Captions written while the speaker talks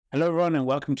Hello, everyone, and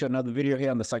welcome to another video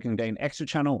here on the Cycling Dane Extra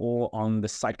channel or on the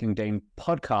Cycling Dane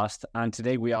podcast. And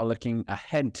today we are looking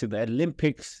ahead to the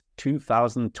Olympics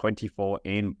 2024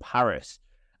 in Paris.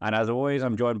 And as always,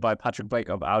 I'm joined by Patrick Blake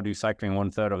of I'll Do Cycling,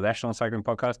 1/3 of the National Cycling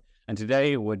Podcast. And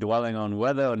today we're dwelling on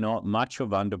whether or not Mathieu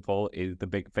van der Poel is the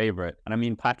big favorite. And I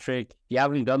mean, Patrick, he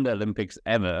hasn't done the Olympics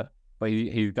ever, but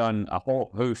he's done a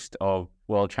whole host of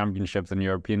world championships and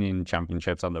European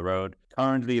championships on the road.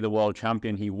 Currently the world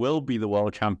champion. He will be the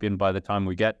world champion by the time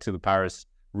we get to the Paris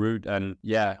route. And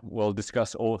yeah, we'll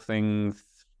discuss all things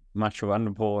Mathieu van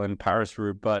der Poel and Paris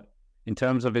route. But in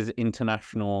terms of his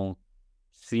international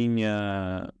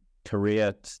senior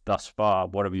career thus far,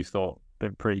 what have you thought?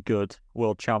 Been pretty good.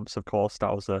 World champs, of course,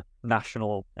 that was a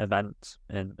national event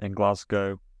in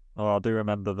Glasgow. Oh, I do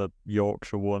remember the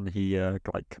Yorkshire one. He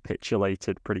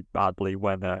capitulated pretty badly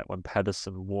when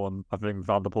Pedersen won. I think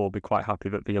Van der Poel will be quite happy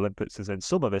that the Olympics is in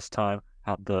summer this time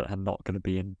and not going to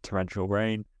be in torrential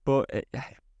rain. But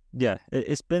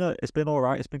it's been all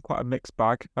right. It's been quite a mixed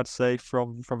bag, I'd say,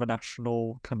 from a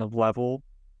national kind of level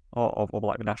or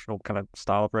like the national kind of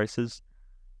style of races.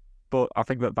 But I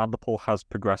think that Van der Poel has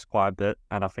progressed quite a bit,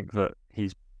 and I think that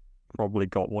he's probably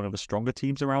got one of the stronger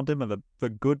teams around him. And the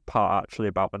good part actually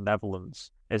about the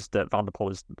Netherlands is that Van der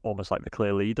Poel is almost like the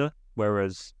clear leader,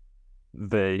 whereas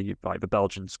the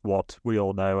Belgian squad, we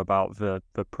all know about the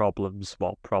problems,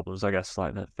 I guess,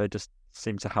 like that they just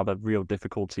seem to have a real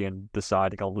difficulty in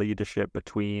deciding on leadership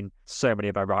between so many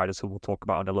of our riders who we'll talk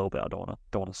about in a little bit. I don't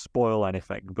want to spoil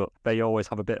anything, but they always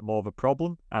have a bit more of a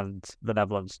problem, and the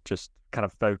Netherlands just kind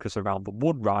of focus around the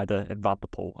one rider in Van der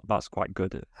Poel, and that's quite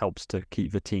good. It helps to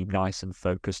keep the team nice and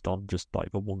focused on just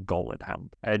like the one goal in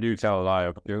hand. I do tell a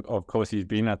lie. Of course, he's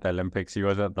been at the Olympics. He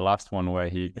was at the last one where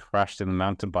he crashed in the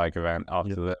mountain bike event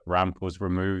after the ramp was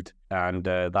removed and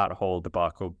that whole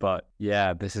debacle. But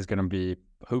yeah, this is going to be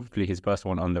hopefully his first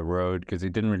one on the road, because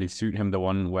it didn't really suit him, the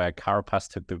one where Carapaz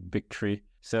took the victory.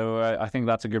 So I think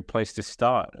that's a good place to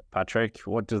start. Patrick,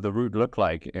 what does the route look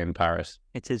like in Paris?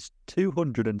 It is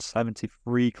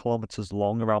 273 kilometers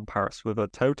long around Paris with a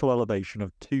total elevation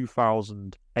of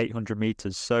 2,800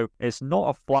 meters. So it's not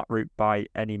a flat route by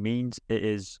any means. It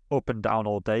is up and down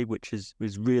all day, which is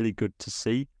really good to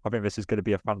see. I think this is going to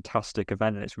be a fantastic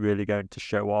event, and it's really going to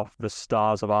show off the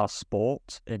stars of our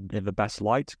sport in the best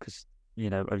light, because you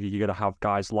know, you're going to have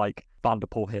guys like Van der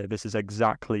Poel here. This is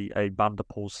exactly a Van der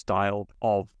Poel style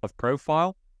of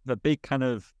profile. The big kind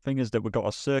of thing is that we've got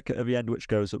a circuit at the end, which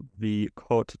goes up the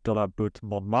Côte de la Butte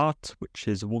Montmartre, which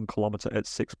is 1 kilometer at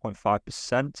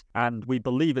 6.5%. And we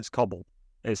believe it's cobble.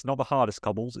 It's not the hardest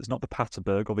cobbles. It's not the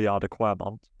Paterberg or the Ard de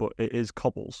Quermont, but it is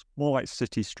cobbles. More like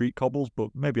city street cobbles,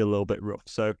 but maybe a little bit rough.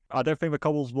 So I don't think the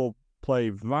cobbles will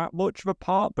play that much of a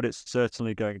part, but it's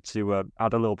certainly going to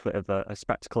add a little bit of a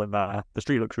spectacle in there. The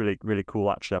street looks really, really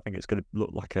cool, actually. I think it's going to look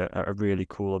like a really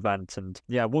cool event. And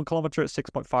yeah, 1 kilometer at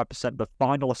 6.5%, the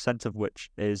final ascent of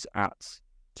which is at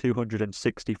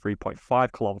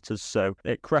 263.5 kilometers. So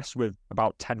it crests with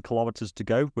about 10 kilometers to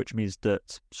go, which means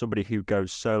that somebody who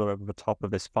goes solo over the top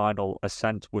of this final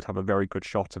ascent would have a very good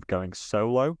shot of going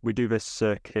solo. We do this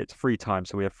circuit 3 times,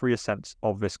 so we have 3 ascents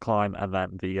of this climb and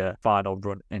then the final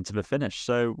run into the finish.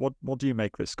 So what do you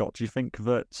make of it, Scott? Do you think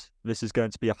that this is going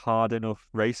to be a hard enough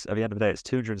race? At the end of the day, it's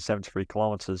 273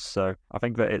 kilometers, so I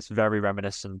think that it's very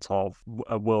reminiscent of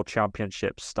a World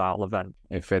Championship style event.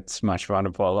 It fits Mathieu van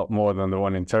der Poel a lot more than the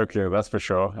one in Tokyo, that's for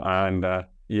sure. And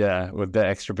yeah, with the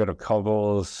extra bit of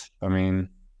cobbles, I mean,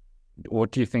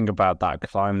 what do you think about that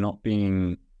climb not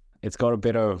being... It's got a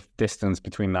bit of distance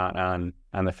between that and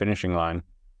the finishing line.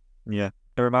 Yeah,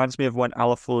 it reminds me of when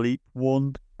Alaphilippe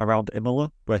won around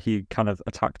Imola, where he kind of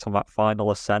attacked on that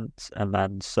final ascent and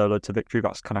then solo to victory.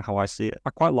 That's kind of how I see it. I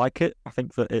quite like it. I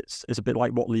think that it's a bit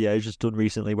like what Liège has done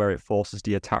recently, where it forces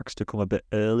the attacks to come a bit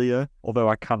earlier. Although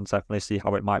I can definitely see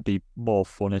how it might be more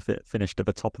fun if it finished at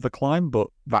the top of the climb, but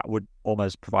that would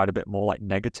almost provide a bit more like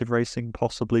negative racing,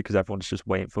 possibly, because everyone's just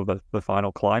waiting for the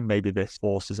final climb. Maybe this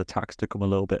forces attacks to come a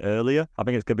little bit earlier. I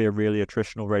think it's going to be a really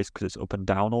attritional race because it's up and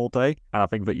down all day, and I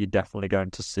think that you're definitely going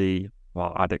to see...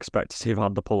 Well, I'd expect to see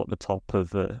Van der Poel at the top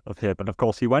of him. And of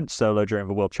course, he went solo during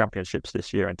the World Championships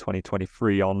this year in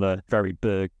 2023 on the very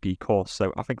bergy course.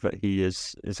 So I think that he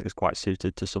is quite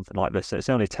suited to something like this. It's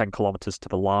only 10 kilometers to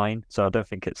the line, so I don't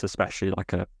think it's especially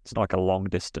it's not like a long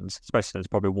distance, especially since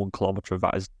probably 1 kilometer of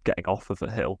that is getting off of a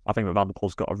hill. I think that Van der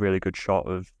Poel's got a really good shot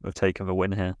of taking the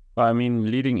win here. Well, I mean,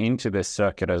 leading into this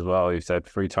circuit as well, you said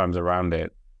 3 times around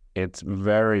it, it's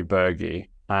very bergy.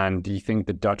 And do you think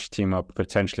the Dutch team are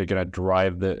potentially going to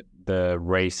drive the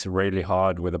race really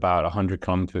hard with about 100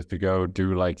 kilometers to go,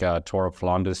 do like a Tour of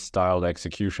Flanders style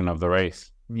execution of the race?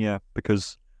 Yeah,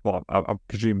 because well, I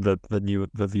presume the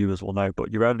viewers will know,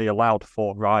 but you're only allowed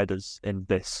 4 riders in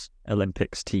this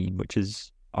Olympics team, which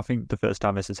is, I think, the first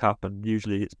time this has happened.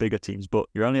 Usually it's bigger teams, but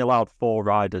you're only allowed 4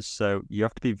 riders, so you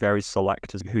have to be very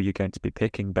select as who you're going to be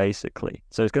picking, basically.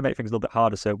 So it's going to make things a little bit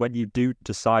harder. So when you do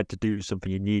decide to do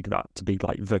something, you need that to be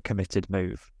like the committed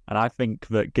move. And I think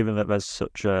that given that there's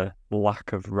such a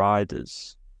lack of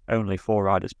riders, only 4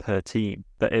 riders per team,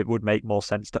 that it would make more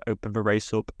sense to open the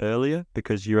race up earlier,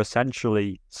 because you're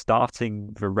essentially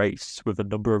starting the race with a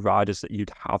number of riders that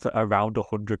you'd have at around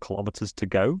 100 kilometers to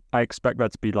go. I expect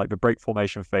that to be like the break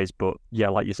formation phase, but yeah,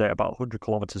 like you say, about 100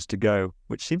 kilometers to go,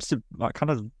 which seems to like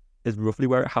kind of is roughly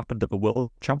where it happened at the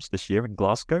World Champs this year in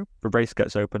Glasgow. The race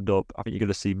gets opened up. I think you're going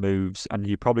to see moves, and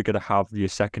you're probably going to have your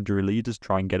secondary leaders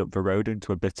try and get up the road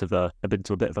into a bit of a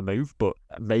move. But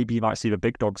maybe you might see the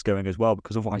big dogs going as well,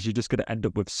 because otherwise you're just going to end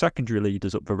up with secondary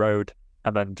leaders up the road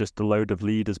and then just a load of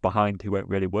leaders behind who won't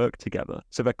really work together.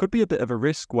 So there could be a bit of a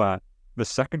risk where the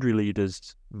secondary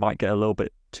leaders might get a little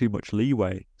bit too much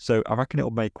leeway. So I reckon it'll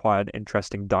make quite an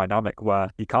interesting dynamic where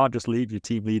you can't just leave your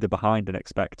team leader behind and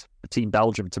expect Team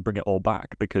Belgium to bring it all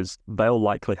back, because they'll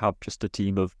likely have just a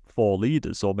team of 4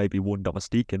 leaders or maybe 1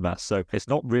 domestique in there. So it's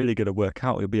not really going to work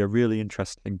out. It'll be a really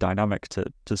interesting dynamic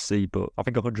to see, but I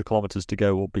think 100 kilometers to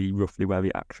go will be roughly where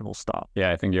the action will start.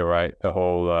 Yeah, I think you're right. The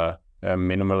whole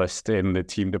minimalist in the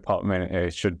team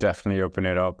department should definitely open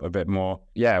it up a bit more.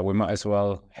 Yeah, we might as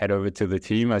well head over to the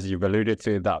team, as you've alluded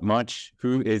to that much.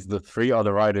 Who is the 3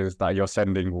 other riders that you're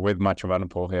sending with Mathieu van der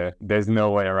Poel here? There's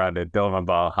no way around it. Dylan van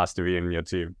Baarle has to be in your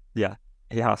team. Yeah,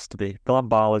 he has to be. Dylan van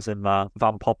Baarle is in there.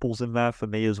 Van Poppel's in there for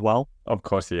me as well. Of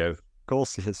course he is. Of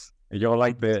course he is. You're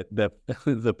like the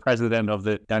the president of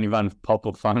the Danny Van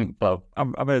Poppel fan club.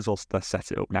 I may as well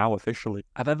set it up now officially.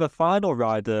 And then the final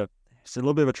rider, it's a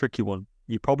little bit of a tricky one.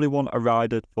 You probably want a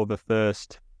rider for the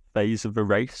first phase of the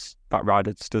race. That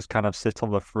rider to just kind of sit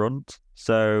on the front.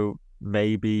 So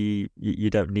maybe you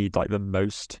don't need like the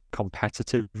most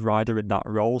competitive rider in that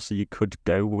role. So you could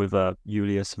go with a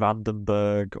Julius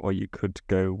Vandenberg, or you could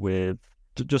go with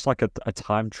just like a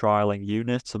time trialing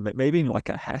unit, or maybe like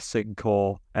a Hessink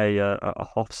or a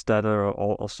Hofstede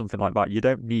or something like that. You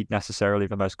don't need necessarily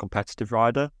the most competitive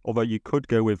rider, although you could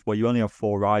go with, well, you only have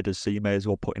 4 riders, so you may as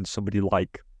well put in somebody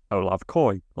like Olav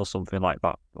Koy or something like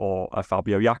that, or a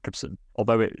Fabio Jakobsen.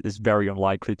 Although it is very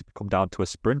unlikely to come down to a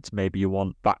sprint, maybe you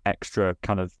want that extra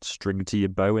kind of string to your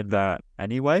bow in there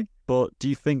anyway. But do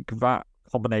you think that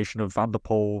combination of Van der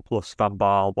Poel plus Van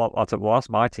Baarle, well, that's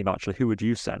my team actually. Who would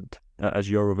you send as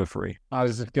your other 3? I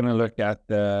was just going to look at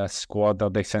the squad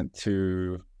that they sent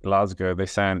to Glasgow. They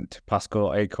sent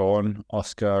Pascal Acorn,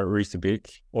 Oscar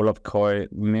Riesebeek, Olav Koy,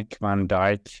 Nick Van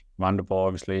Dijk, Van der Poel,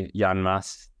 obviously, Jan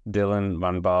Mas, Dylan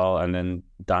van Baarle, and then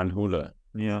Dan Hule.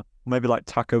 Yeah. Maybe like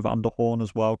Taco van der Hoorn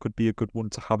as well could be a good one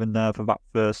to have in there for that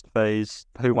first phase.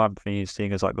 Who I'm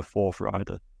seeing as like the 4th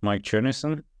rider. Mike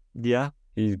Chernison. Yeah.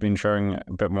 He's been showing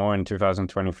a bit more in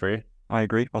 2023. I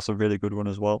agree. That's a really good one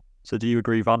as well. So do you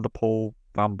agree Van der Poel,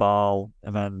 Van Baarle,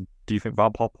 and then do you think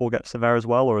Van Poppel gets in there as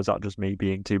well, or is that just me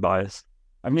being too biased?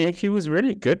 I mean, he was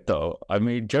really good though. I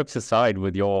mean, jokes aside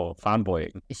with your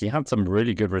fanboying, he had some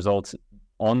really good results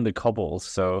on the cobbles,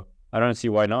 so I don't see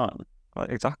why not.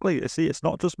 Exactly. See, it's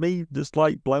not just me just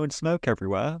like blowing smoke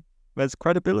everywhere. There's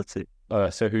credibility.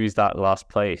 So who's that last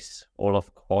place? Olav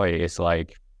Koy is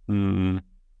like,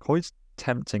 Koy's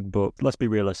tempting, but let's be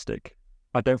realistic.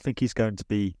 I don't think he's going to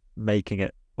be making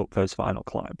it up those final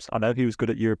climbs. I know he was good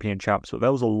at European Champs, but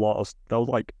there was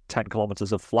like 10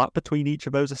 kilometers of flat between each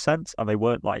of those ascents, and they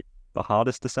weren't like the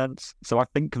hardest descents. So I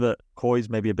think that Koy's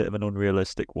maybe a bit of an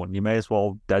unrealistic one. You may as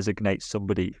well designate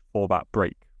somebody for that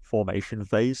break formation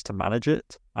phase to manage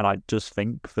it. And I just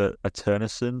think that a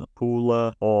Turnison,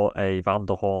 Poel, or a Van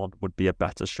der Hoorn would be a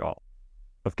better shot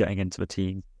of getting into the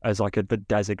team as like the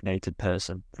designated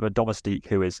person for a domestique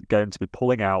who is going to be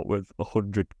pulling out with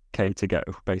 100k to go,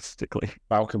 basically.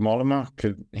 Bauke Mollema,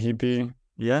 could he be?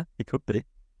 Yeah, he could be.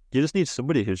 You just need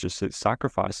somebody who's just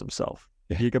sacrificed himself.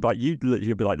 You could be like, you'd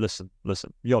be like, listen,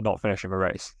 you're not finishing the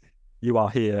race. You are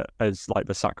here as like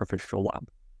the sacrificial lamb.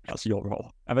 That's your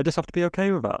role. And they just have to be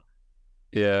okay with that.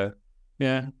 Yeah.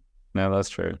 No, that's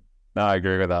true. No, I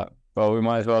agree with that. Well, we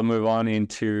might as well move on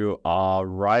into our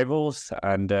rivals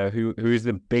and who is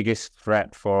the biggest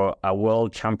threat for a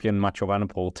world champion Mathieu van der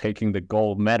Poel taking the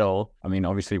gold medal. I mean,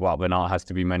 obviously, Wout van Aert has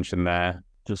to be mentioned there.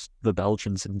 Just the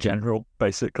Belgians in general,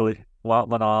 basically. Wout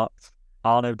van Aert,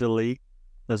 Arnaud de Lee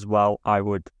as well.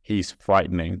 He's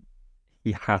frightening.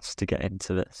 He has to get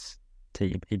into this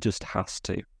team. He just has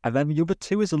to. And then the other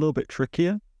 2 is a little bit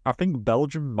trickier. I think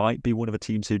Belgium might be one of the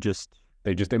teams who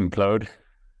they just implode.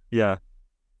 Yeah.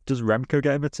 Does Remco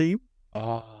get in the team?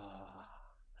 Oh,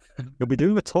 He'll be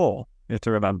doing a tour, you have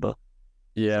to remember. So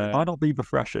it yeah. might not be the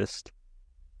freshest.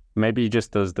 Maybe he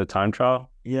just does the time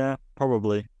trial. Yeah,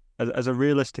 probably. As a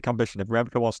realistic ambition, if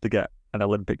Remco wants to get an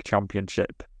Olympic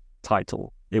championship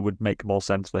title, it would make more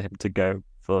sense for him to go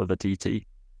for the TT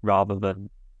rather than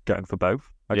going for both.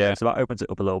 Okay, Yeah. so that opens it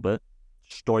up a little bit.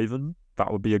 Stuyven,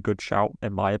 that would be a good shout,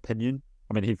 in my opinion.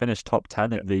 I mean, he finished top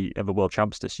 10 in the World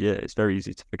Champs this year. It's very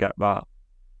easy to forget that.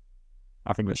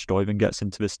 I think that Stuyven gets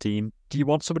into this team. Do you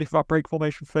want somebody for that break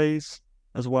formation phase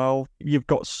as well? You've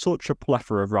got such a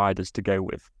plethora of riders to go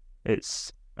with.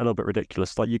 It's a little bit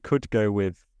ridiculous. Like, you could go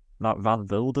with like Van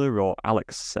Wilder or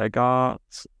Alex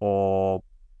Segart or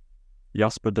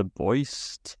Jasper de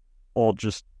Boist or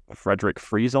just Frederick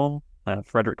Frieson.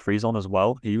 Frederick Frieson as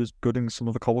well. He was good in some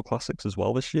of the Cobble Classics as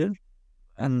well this year.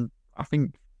 And I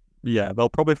think, yeah, they'll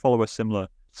probably follow a similar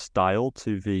style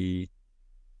to the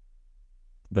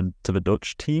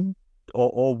Dutch team.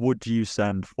 Or would you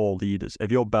send 4 leaders?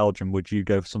 If you're Belgium, would you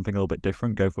go for something a little bit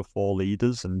different? Go for 4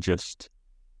 leaders and just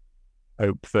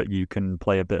hope that you can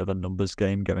play a bit of a numbers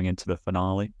game going into the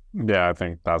finale? Yeah, I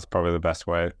think that's probably the best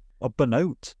way. Or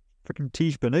Benoot. Freaking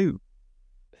Tige Benoot.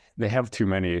 They have too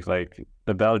many. Like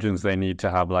the Belgians, they need to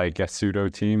have like a pseudo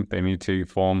team. They need to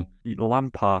form.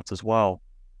 Lampard as well.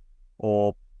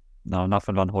 Or, no,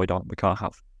 Nathan Van Hooydonk we can't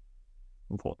have,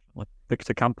 unfortunately.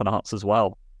 Victor Kampenaerts as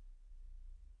well.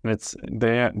 It's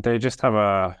they just have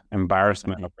a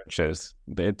embarrassment of riches.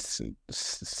 It's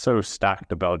so stacked,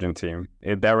 the Belgian team.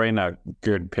 They're in a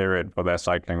good period for their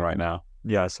cycling right now.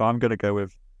 Yeah, so I'm going to go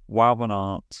with Wout van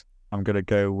Aert. I'm going to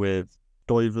go with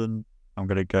Stuyven. I'm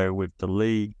going to go with De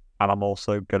Lee. And I'm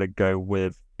also going to go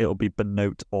with, it'll be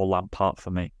Benoot or Lampard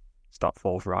for me. It's that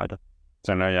 4th rider.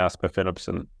 So no Jasper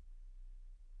Philipsen.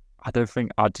 I don't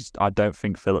think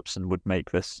Philipsen would make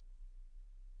this.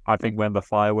 I think when the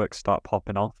fireworks start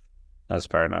popping off, That's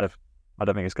fair enough. I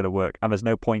don't think it's going to work. And there's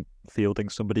no point fielding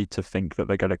somebody to think that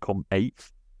they're going to come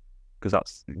 8th,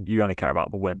 because you only care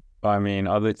about the win. I mean,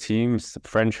 other teams,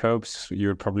 French hopes, you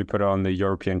would probably put on the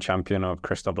European champion of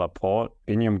Christophe Laporte.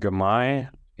 Inyam Gamay,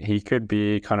 he could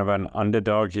be kind of an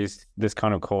underdog. This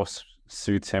kind of course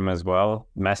suits him as well.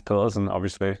 Mess Pilsen,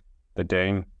 obviously, the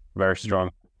Dane, very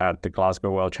strong at the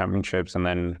Glasgow World Championships, and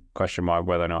then question mark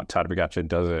whether or not Tadej Pogačar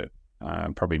does it.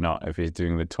 Probably not if he's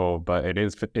doing the tour, but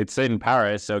it's in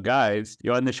Paris. So guys,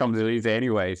 you're in the Champs-Elysees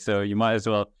anyway, so you might as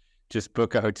well just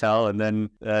book a hotel and then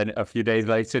a few days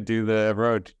later do the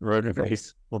road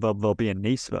race. Well, they'll be in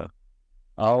Nice though.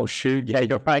 Oh shoot, yeah,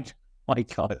 you're right. My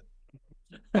God,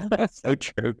 so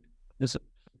true.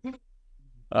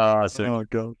 Oh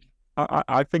God,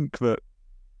 I think that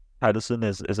Pedersen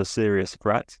is a serious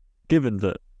threat, given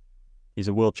that he's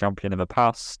a world champion in the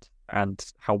past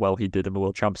and how well he did in the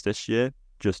World Champs this year,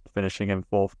 just finishing in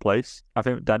 4th place. I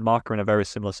think Denmark are in a very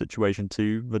similar situation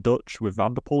to the Dutch with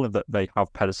Van der Poel, in that they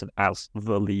have Pedersen as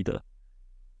the leader.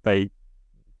 They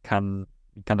can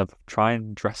kind of try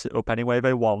and dress it up any way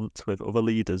they want with other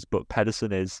leaders, but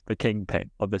Pedersen is the kingpin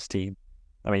of this team.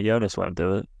 I mean, Jonas won't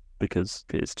do it because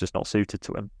it's just not suited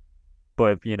to him.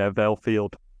 But, they'll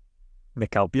field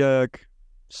Mikael Bjerg,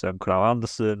 Søren Kragh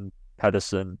Andersen,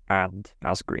 Pedersen, and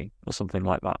Asgreen, or something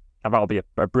like that. And that'll be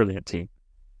a brilliant team.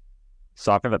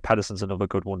 So I think that Pedersen's another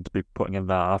good one to be putting in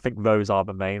there. I think those are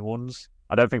the main ones.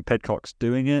 I don't think Pidcock's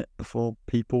doing it before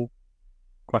people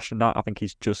question that. I think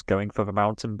he's just going for the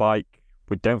mountain bike.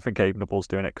 We don't think Evenepoel's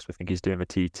doing it because we think he's doing the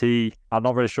TT. I'm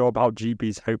not really sure about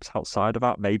GB's hopes outside of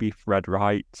that. Maybe Fred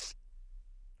Wright,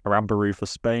 Arambarou for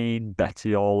Spain,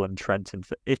 Bettiol and Trentin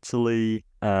for Italy,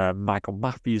 Michael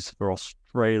Matthews for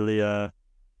Australia,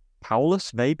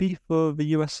 Paulus maybe for the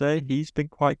USA. He's been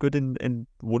quite good in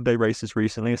one-day races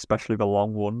recently, especially the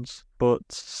long ones.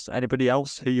 But anybody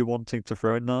else who you're wanting to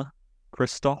throw in there?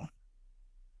 Christoph?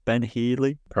 Ben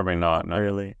Healy? Probably not, no.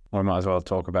 Really? We might as well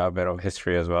talk about a bit of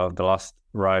history as well. The last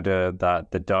rider that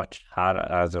the Dutch had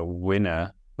as a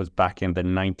winner was back in the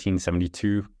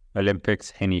 1972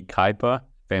 Olympics, Henny Kuiper,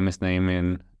 famous name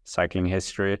in cycling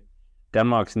history.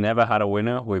 Denmark's never had a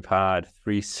winner. We've had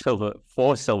 4 silver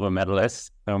medalists.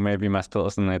 So maybe Mads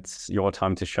Pedersen, it's your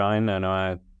time to shine.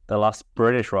 And the last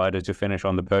British rider to finish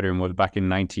on the podium was back in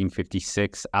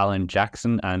 1956, Alan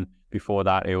Jackson. And before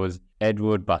that, it was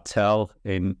Edward Bartel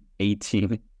in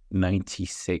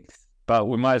 1896. But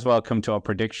we might as well come to our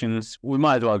predictions. We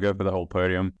might as well go for the whole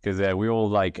podium because we all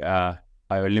like our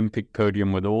Olympic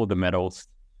podium with all the medals.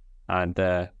 And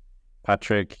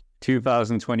Patrick,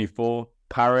 2024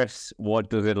 Paris, what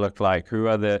does it look like? Who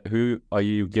are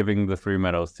you giving the 3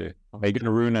 medals to? Are you going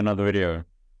to ruin another video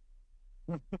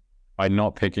by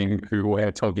not picking who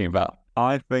we're talking about?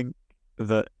 I think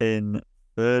that in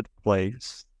 3rd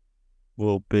place,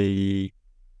 will be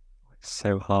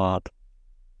so hard.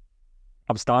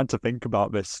 I'm starting to think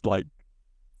about this like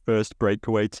first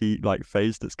breakaway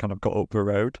phase that's kind of got up the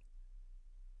road.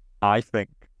 I think,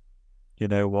 you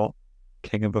know what?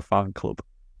 King of the fan club.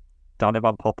 Danny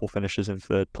Van Poppel finishes in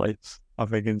 3rd place. I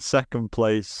think in 2nd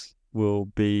place will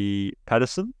be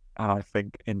Pedersen. And I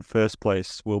think in 1st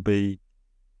place will be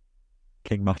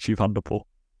King Mathieu van der Poel.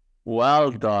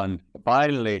 Well done.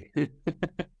 Finally.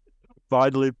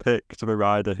 Finally picked the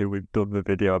rider who we've done the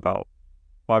video about.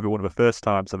 Might be one of the first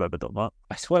times I've ever done that.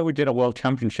 I swear we did a World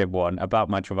Championship one about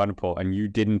Mathieu van der Poel and you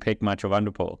didn't pick Mathieu van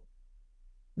der Poel.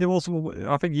 It was,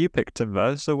 I think you picked him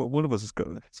there, so one of us is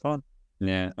good. It's fine.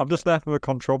 Yeah. I'm just there for the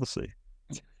controversy.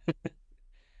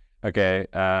 Okay,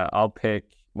 I'll pick,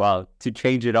 well, to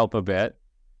change it up a bit,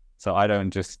 so I don't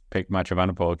just pick Mathieu van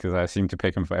der Poel because I seem to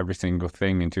pick him for every single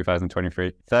thing in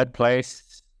 2023. 3rd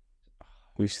place,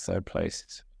 who's 3rd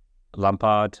place?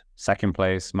 Lampard. 2nd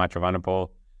place, Mathieu van der Poel.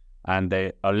 And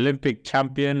the Olympic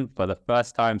champion for the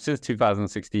first time since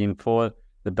 2016 for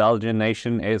the Belgian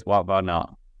nation is Wout van Aert.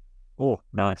 Oh,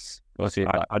 nice. I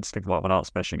just think Wout van Aert's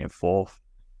finishing in 4th.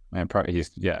 And probably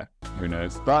who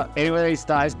knows. But anyways,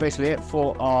 that is basically it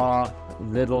for our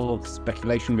little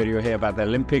speculation video here about the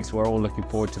Olympics. We're all looking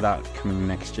forward to that coming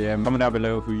next year. Comment down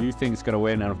below who you think is going to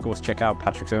win. And of course, check out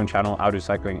Patrick's own channel, I'll Do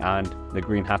Cycling, and the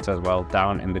Green Hat as well,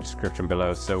 down in the description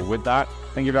below. So with that,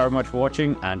 thank you very much for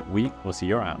watching, and we will see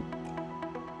you around.